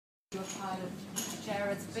You're part of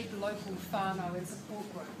Jared's big local whānau and support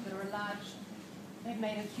group that are they've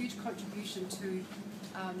made a huge contribution to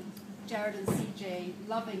Jared and CJ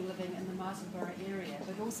loving living in the Martinborough area,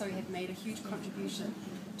 but also have made a huge contribution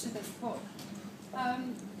to this book. I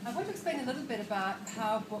want to explain a little bit about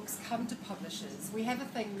how books come to publishers. We have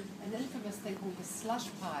an infamous thing called the slush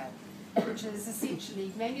pile, which is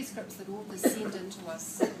essentially manuscripts that authors send in to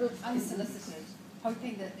us unsolicited,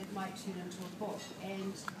 hoping that it might turn into a book.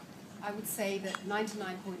 And I would say that 99.99%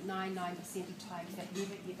 of times that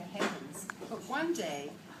never ever happens. But one day,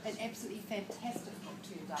 an absolutely fantastic book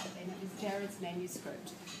turned up, and it was Jared's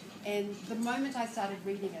manuscript. And the moment I started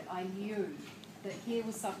reading it, I knew that here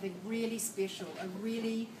was something really special, a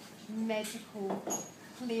really magical,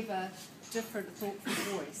 clever, different,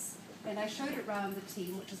 thoughtful voice. And I showed it around the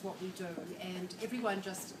team, which is what we do, and everyone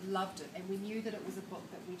just loved it, and we knew that it was a book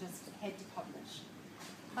that we just had to publish.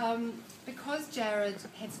 Because Jared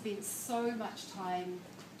had spent so much time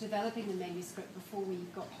developing the manuscript before we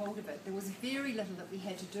got hold of it, there was very little that we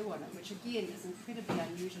had to do on it, which again is incredibly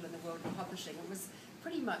unusual in the world of publishing. It was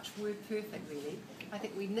pretty much word perfect, really. I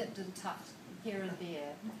think we nipped and tucked here and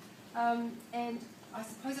there. And I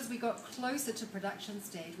suppose as we got closer to production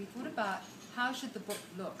stage, we thought about how should the book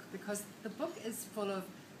look, because the book is full of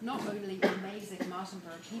not only amazing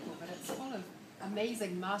Martinborough people, but it's full of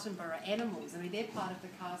amazing Martinborough animals. I mean, they're part of the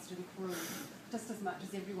cast and crew just as much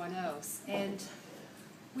as everyone else. And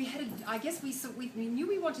we had, we knew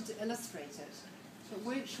we wanted to illustrate it, but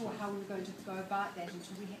weren't sure how we were going to go about that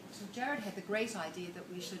until Jared had the great idea that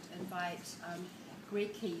we should invite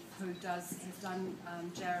Greg Keith, who has done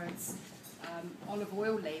Jared's olive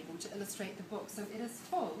oil label, to illustrate the book. So it is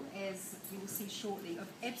full, as you will see shortly, of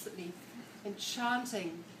absolutely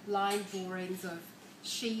enchanting line drawings of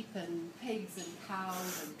sheep and pigs and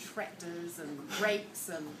cows and tractors and rakes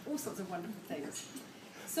and all sorts of wonderful things.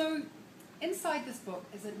 So inside this book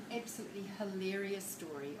is an absolutely hilarious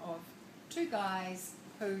story of two guys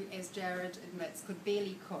who, as Jared admits, could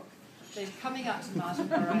barely cook. They were coming up to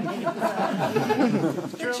Martinborough, and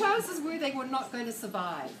the chances were they were not going to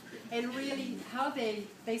survive. And really, how they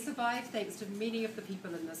survived thanks to many of the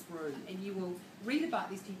people in this room. And you will read about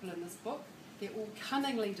these people in this book. They're all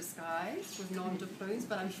cunningly disguised with nom de plumes,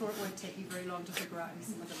 but I'm sure it won't take you very long to figure out who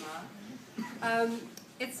some of them are.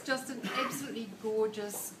 It's just an absolutely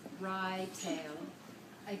gorgeous wry tale.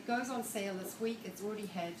 It goes on sale this week. It's already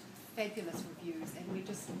had fabulous reviews, and we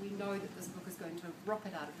know that this book is going to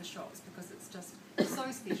rocket out of the shops because it's just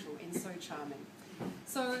so special and so charming.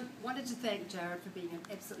 So wanted to thank Jared for being an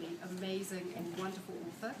absolutely amazing and wonderful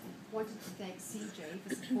author. Wanted to thank CJ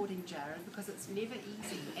for supporting Jared, because it's never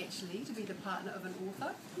easy actually to be the partner of an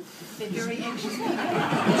author. They're very anxious people.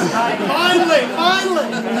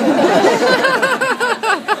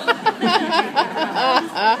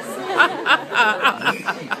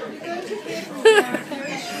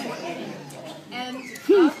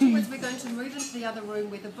 Afterwards, we're going to move into the other room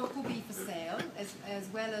where the book will be for sale, as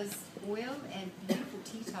well as oil and beautiful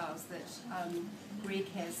tea towels that Greg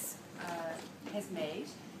has made.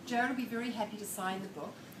 Jared will be very happy to sign the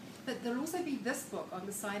book, but there'll also be this book on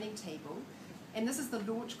the signing table, and this is the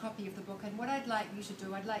launch copy of the book. And what I'd like you to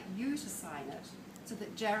do, I'd like you to sign it so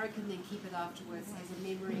that Jared can then keep it afterwards as a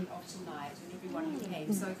memory of tonight and everyone who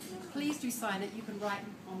came. So please do sign it. You can write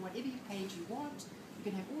on whatever page you want. You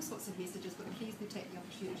can have all sorts of messages, but please do take the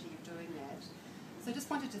opportunity of doing that. So I just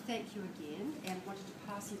wanted to thank you again, and wanted to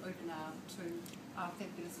pass you over now to our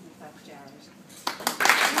fabulous author, Jared.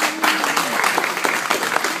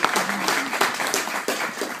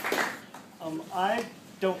 I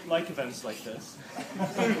don't like events like this.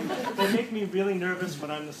 They make me really nervous when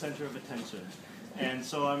I'm the center of attention, and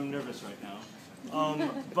so I'm nervous right now.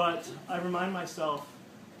 But I remind myself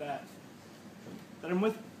that I'm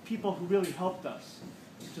with people who really helped us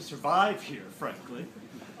to survive here, frankly.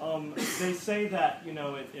 They say that, you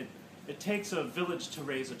know, it takes a village to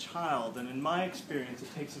raise a child, and in my experience,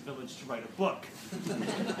 it takes a village to write a book.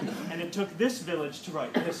 And it took this village to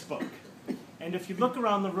write this book. And if you look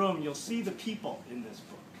around the room, you'll see the people in this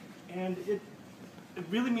book. And it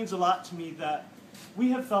really means a lot to me that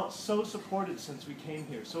we have felt so supported since we came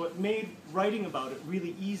here. So it made writing about it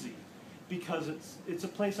really easy, because it's a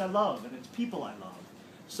place I love, and it's people I love.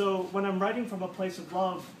 So when I'm writing from a place of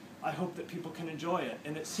love, I hope that people can enjoy it.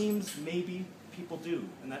 And it seems maybe people do,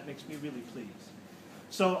 and that makes me really pleased.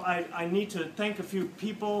 So I need to thank a few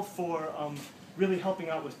people for really helping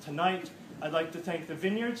out with tonight. I'd like to thank the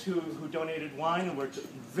Vineyards who donated wine, and were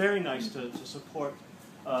very nice to support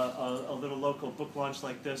a little local book launch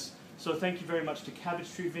like this. So thank you very much to Cabbage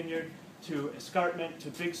Tree Vineyard, to Escarpment, to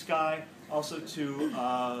Big Sky, also to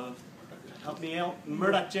help me out,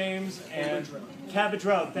 Murdoch James, and Cabbage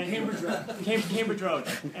Road, thank you. Cambridge Road.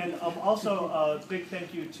 And also a big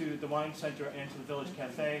thank you to the Wine Center and to the Village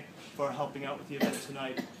Cafe for helping out with the event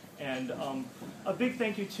tonight. And a big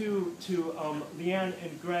thank you too to Leanne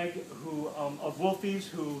and Greg of Wolfies,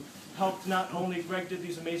 who helped. Not only Greg did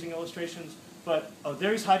these amazing illustrations, but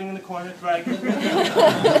there he's hiding in the corner, Greg.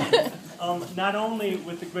 Not only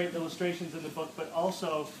with the great illustrations in the book, but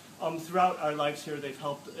also throughout our lives here, they've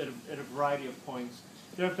helped at a variety of points.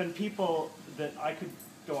 There have been people that I could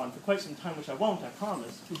go on for quite some time, which I won't, I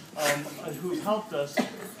promise, who've helped us.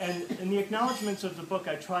 And in the acknowledgments of the book,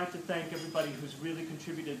 I tried to thank everybody who's really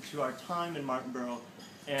contributed to our time in Martinborough.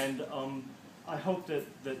 And I hope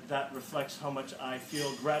that reflects how much I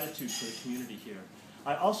feel gratitude for the community here.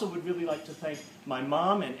 I also would really like to thank my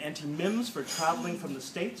mom and Auntie Mims for traveling from the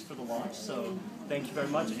States for the launch, so thank you very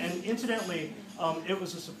much. And incidentally, it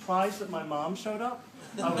was a surprise that my mom showed up.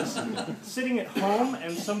 I was sitting at home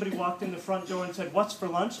and somebody walked in the front door and said, "What's for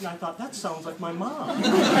lunch?" And I thought, that sounds like my mom.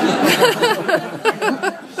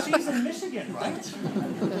 She's in Michigan, right?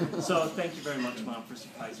 So thank you very much, Mom, for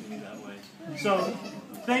surprising me that way. So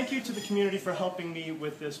thank you to the community for helping me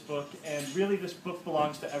with this book, and really this book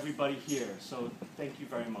belongs to everybody here, so thank you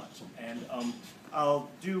very much. And I'll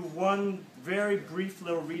do one very brief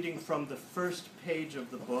little reading from the first page of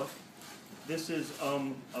the book. This is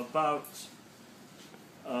about,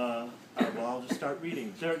 well, I'll just start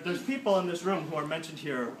reading. There's people in this room who are mentioned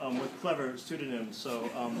here with clever pseudonyms, so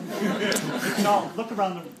you can all look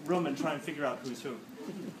around the room and try and figure out who's who.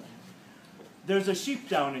 "There's a sheep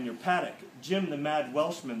down in your paddock," Jim the Mad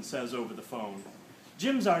Welshman says over the phone.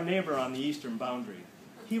 Jim's our neighbor on the eastern boundary.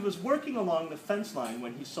 He was working along the fence line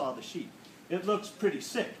when he saw the sheep. "It looks pretty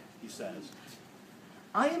sick," he says.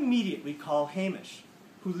 I immediately call Hamish,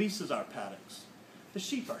 who leases our paddocks. The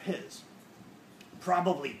sheep are his.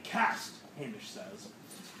 "Probably cast," Hamish says.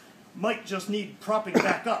 "Might just need propping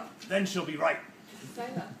back up, then she'll be right."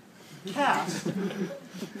 Say that. "Cast?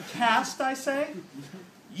 Cast, I say?"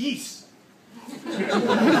 "Yeast."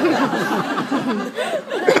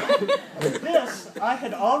 This, I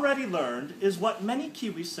had already learned, is what many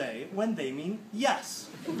Kiwis say when they mean yes.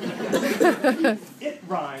 It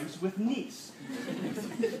rhymes with niece.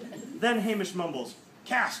 Then Hamish mumbles,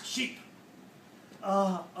 "Cast sheep."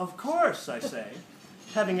 Of course," I say,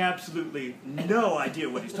 having absolutely no idea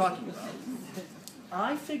what he's talking about.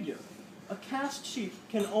 I figure a cast sheep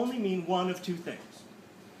can only mean one of two things.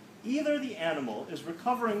 Either the animal is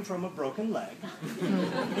recovering from a broken leg,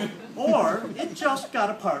 or it just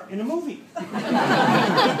got a part in a movie.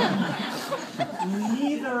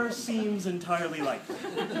 Neither seems entirely likely.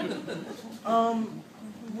 Well,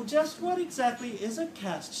 just what exactly is a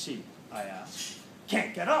cast sheep? I ask.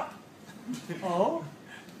 "Can't get up." "Oh?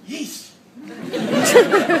 Yeast."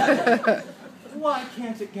 "Why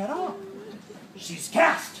can't it get up?" "She's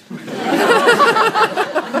cast."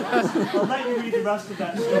 I'll let you read the rest of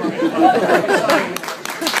that story.